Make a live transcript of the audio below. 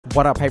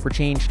What up,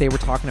 HyperChange? Today we're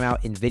talking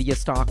about Nvidia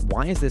stock.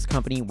 Why is this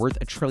company worth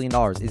 $1 trillion?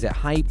 Is it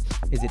hype?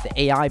 Is it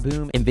the AI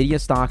boom? Nvidia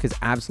stock has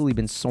absolutely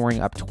been soaring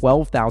up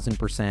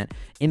 12,000%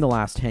 in the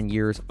last 10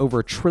 years,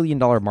 over $1 trillion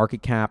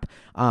market cap.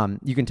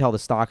 You can tell the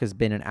stock has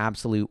been an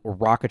absolute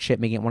rocket ship,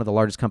 making it one of the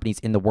largest companies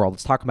in the world.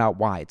 Let's talk about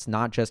why. It's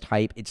not just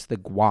hype, it's the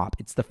guap,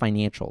 it's the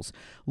financials.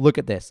 Look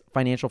at this.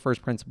 Financial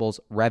first principles,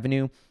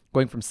 revenue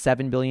going from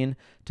 $7 billion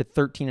to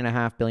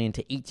 $13.5 billion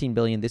to $18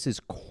 billion. This is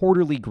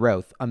quarterly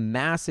growth, a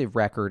massive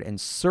record and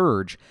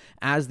surge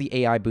as the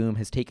AI boom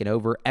has taken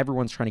over.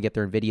 Everyone's trying to get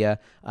their Nvidia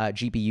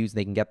GPUs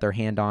they can get their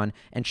hand on.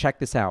 And check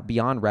this out.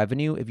 Beyond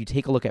revenue, if you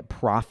take a look at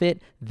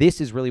profit,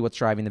 this is really what's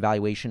driving the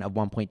valuation of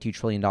 $1.2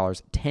 trillion.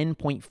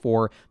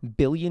 $10.4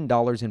 billion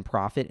in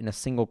profit in a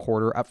single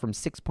quarter, up from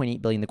 $6.8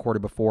 billion the quarter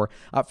before,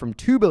 up from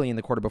 $2 billion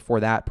the quarter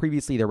before that.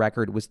 Previously, the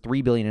record was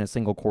 $3 billion in a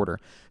single quarter.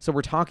 So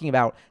we're talking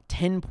about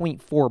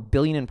 $10.4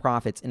 billion in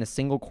profits in a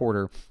single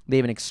quarter. They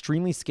have an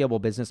extremely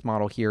scalable business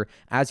model here.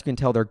 As you can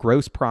tell, their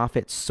gross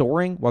profit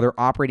soaring while their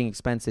operating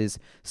expenses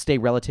stay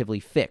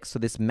relatively fixed. So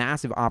this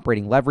massive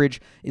operating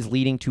leverage is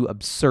leading to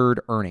absurd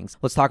earnings.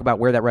 Let's talk about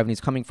where that revenue is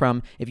coming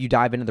from. If you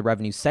dive into the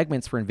revenue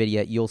segments for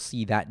Nvidia, you'll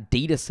see that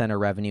data center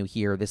revenue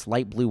here. This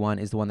light blue one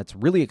is the one that's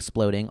really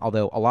exploding,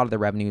 although a lot of the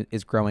revenue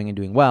is growing and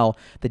doing well.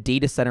 The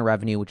data center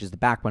revenue, which is the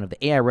backbone of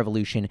the AI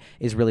revolution,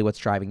 is really what's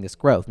driving this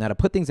growth. Now, to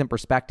put things in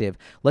perspective,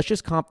 let's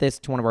just comp this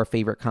to one of our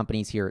favorite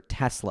companies here,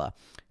 Tesla.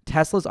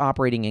 Tesla's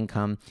operating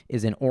income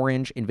is in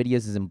orange,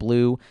 Nvidia's is in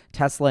blue.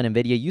 Tesla and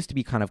Nvidia used to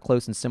be kind of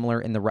close and similar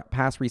in the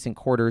past recent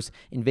quarters.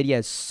 Nvidia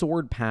has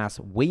soared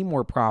past, way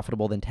more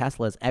profitable than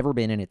Tesla has ever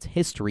been in its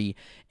history,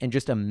 and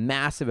just a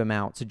massive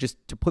amount. So just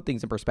to put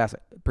things in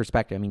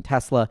perspective, I mean,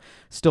 Tesla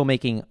still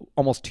making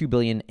almost $2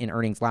 billion in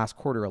earnings last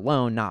quarter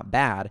alone, not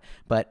bad,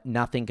 but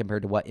nothing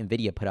compared to what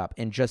Nvidia put up.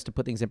 And just to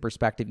put things in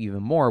perspective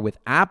even more, with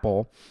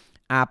Apple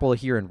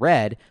here in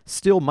red,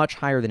 still much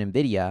higher than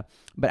Nvidia,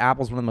 but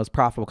Apple's one of the most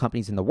profitable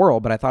companies in the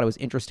world. But I thought it was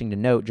interesting to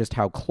note just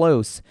how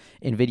close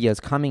Nvidia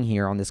is coming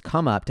here on this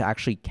come up to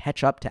actually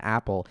catch up to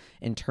Apple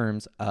in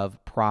terms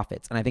of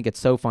profits. And I think it's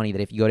so funny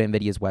that if you go to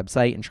Nvidia's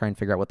website and try and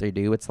figure out what they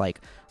do, it's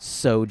like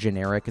so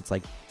generic. It's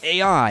like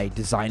AI,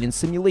 design and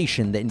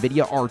simulation, the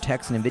Nvidia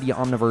RTX and Nvidia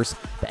Omniverse.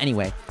 But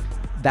anyway,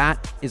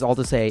 that is all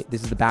to say,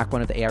 this is the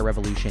backbone of the AI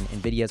revolution.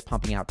 Nvidia is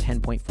pumping out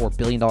 $10.4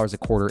 billion a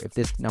quarter. If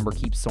this number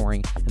keeps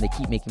soaring and they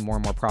keep making more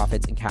and more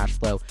profits and cash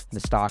flow, the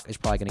stock is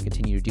probably going to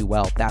continue to do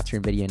well. That's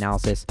your Nvidia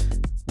analysis.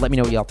 Let me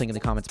know what y'all think in the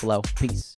comments below. Peace.